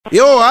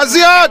Yo,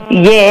 Azziad!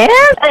 Yeah.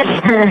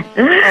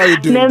 How you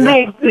doing?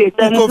 I'm good.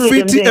 Niko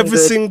fiti,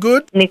 everything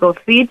good? Niko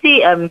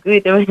fiti, I'm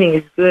good. Everything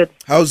is good.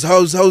 How's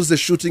the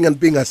shooting and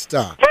being a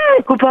star?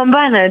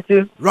 Kupambana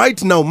tu.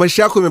 Right now,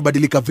 maisha yako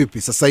imebadilika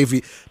vipi sasa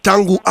hivi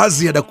tangu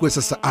Azziad akuwe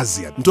sasa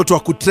Azziad? Mtoto wa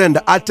kutrend,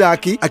 hata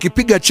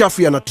akipiga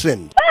chafu yana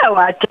trend.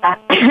 Wacha.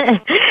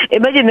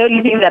 Imagine the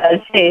only thing that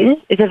has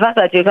changed is the fact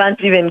that you can't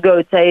even go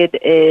outside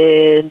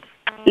and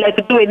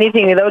like do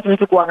anything without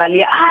mtu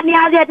kuangalia. Ni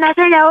Azziad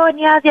nasema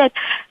ni Azziad.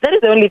 That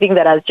is the only thing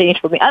that has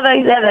changed for me.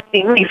 Other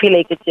thing, I feel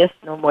like it's just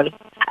normal.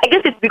 I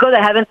guess it's because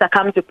I haven't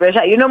succumbed to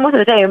pressure. You know, most of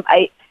the time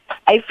I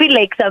feel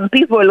like some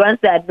people once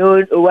they're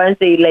known or once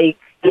they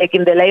like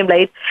in the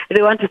limelight,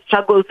 they want to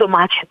struggle so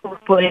much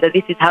that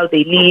this is how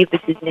they live,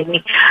 this is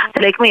me.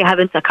 So like me, I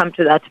haven't succumbed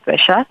to that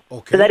pressure.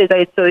 Okay. So that is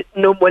why it's so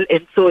normal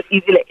and so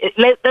easy.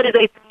 That is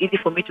why it's easy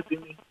for me to be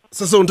me.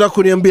 Sasa unataka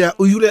kuniambia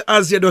yule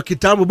Azziad wa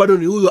kitambo bado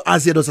ni huyo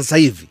Azziad wa sasa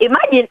hivi?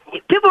 Imagine,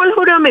 people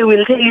who know me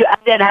will tell you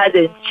Azziad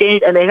hasn't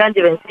changed and I can't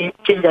even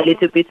change a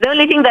little bit. The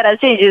only thing that has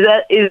changed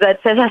is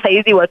that sasa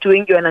hizi watu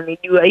wengi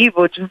wananijua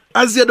hivyo tu.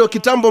 Azziad wa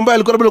kitambo ambaye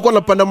alikuwa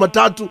anapanda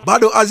matatu,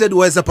 bado Azziad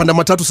waweza panda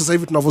matatu sasa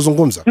hivi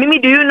tunavyozungumza. Mimi,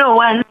 do you know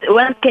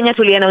once Kenya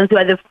tuliannounce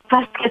the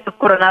first case of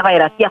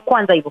coronavirus ya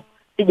kwanza hivyo.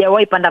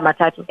 Sijawahi panda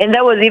matatu. And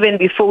that was even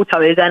before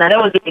utawezana. That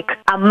was like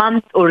a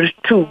month or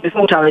two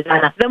before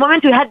utawezana. The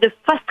moment we had the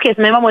first case,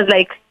 my mom was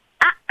like,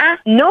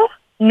 no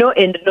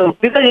and no.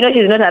 Because you know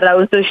she's not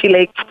around, so she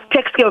like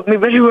takes care of me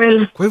very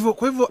well. Kwa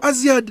hivyo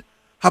Azziad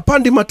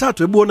hapandi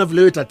matatu. Hebu ona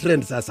vile ita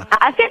trend sasa.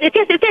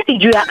 Sisi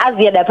juu ya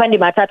Azziad hapandi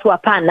matatu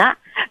hapana.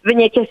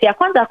 Venye kesi ya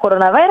kwanza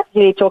coronavirus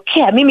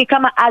ilitokea, mimi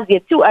kama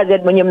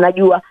Azziad mwenye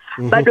mnajua,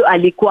 bado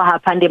alikuwa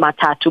hapandi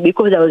matatu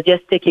because I was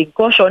just taking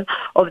caution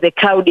of the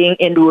crowding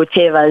and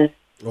whatever.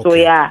 Okay. So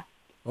yeah.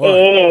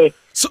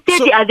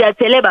 Sisi Azziad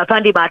celeb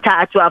hapandi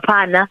matatu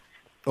hapana.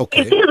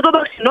 Okay. If things go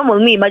back to normal,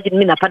 me imagine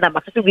mimi napanda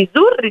matatu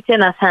vizuri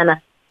tena sana.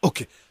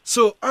 Okay.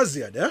 So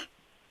Azziad,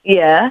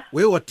 Yeah.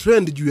 wewe wa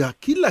trend juu ya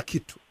kila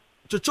kitu.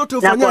 Chochote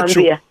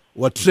ufanyacho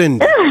wa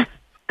trend.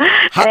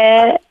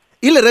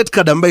 Ile red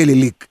card ambayo ile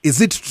leak,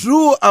 is it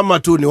true ama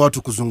tu ni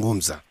watu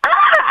kuzungumza?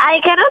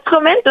 I cannot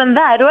comment on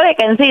that. What I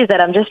can say is that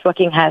I'm just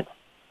working hard.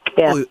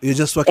 Yeah. Oh, you're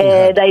just working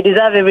hard. I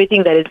deserve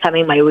everything that is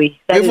coming my way.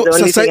 That is the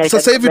only thing I can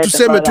sasa hivi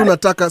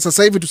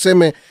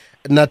tuseme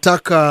that.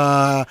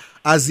 nataka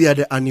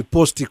Azziad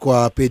aniposti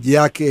kwa page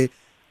yake.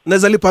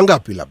 Naweza lipa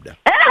ngapi labda?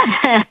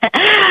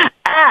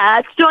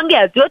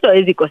 Tuongea tu, watu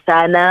hawezi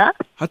kosana.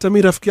 Hata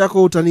mimi rafiki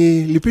yako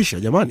utanilipisha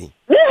jamani.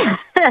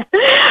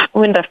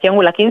 Wewe rafiki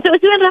yangu, lakini sio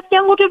rafiki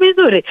yangu tu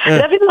vizuri.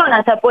 Rafiki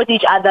wana support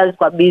each others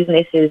kwa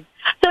businesses.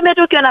 So mimi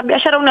tukiwa na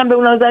biashara unaniambia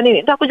unauza nini?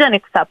 Nitakuja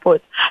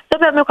nikusupport. So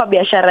mimi kwa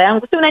biashara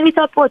yangu si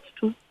unanisupport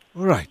tu.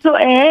 Alright. So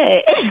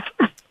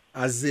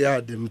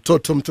Azziad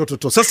mtoto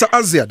to. Sasa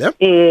Azziad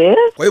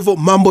Kwa hivyo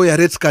mambo ya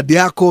red card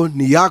yako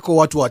ni yako,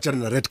 watu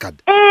waachane na red card.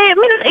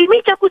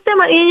 Mimi cha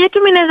kusema yenye tu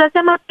mimi naweza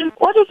sema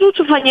watu tu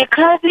tufanye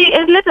kazi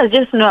and let us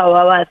just know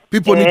our worth.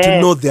 People need to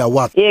know their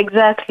worth.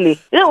 Exactly.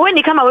 You know,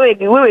 when kama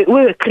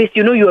wewe Chris,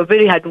 you know you are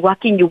very hard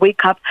working, you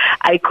wake up,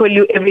 I call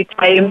you every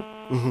time.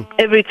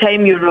 Every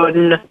time you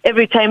run,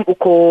 every time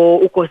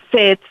uko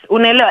set,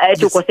 unaelewa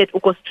uko set,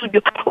 uko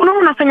studio,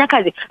 unafanya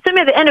kazi. So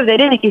at the end of the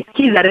day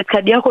nikisikiza red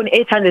card yako ni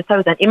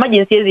 800,000.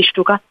 Imagine siwezi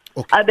shtuka.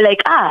 Okay. I'll be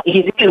like,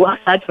 he really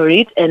works hard for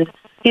it and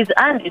he's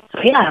earned it.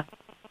 So yeah.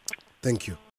 Thank you.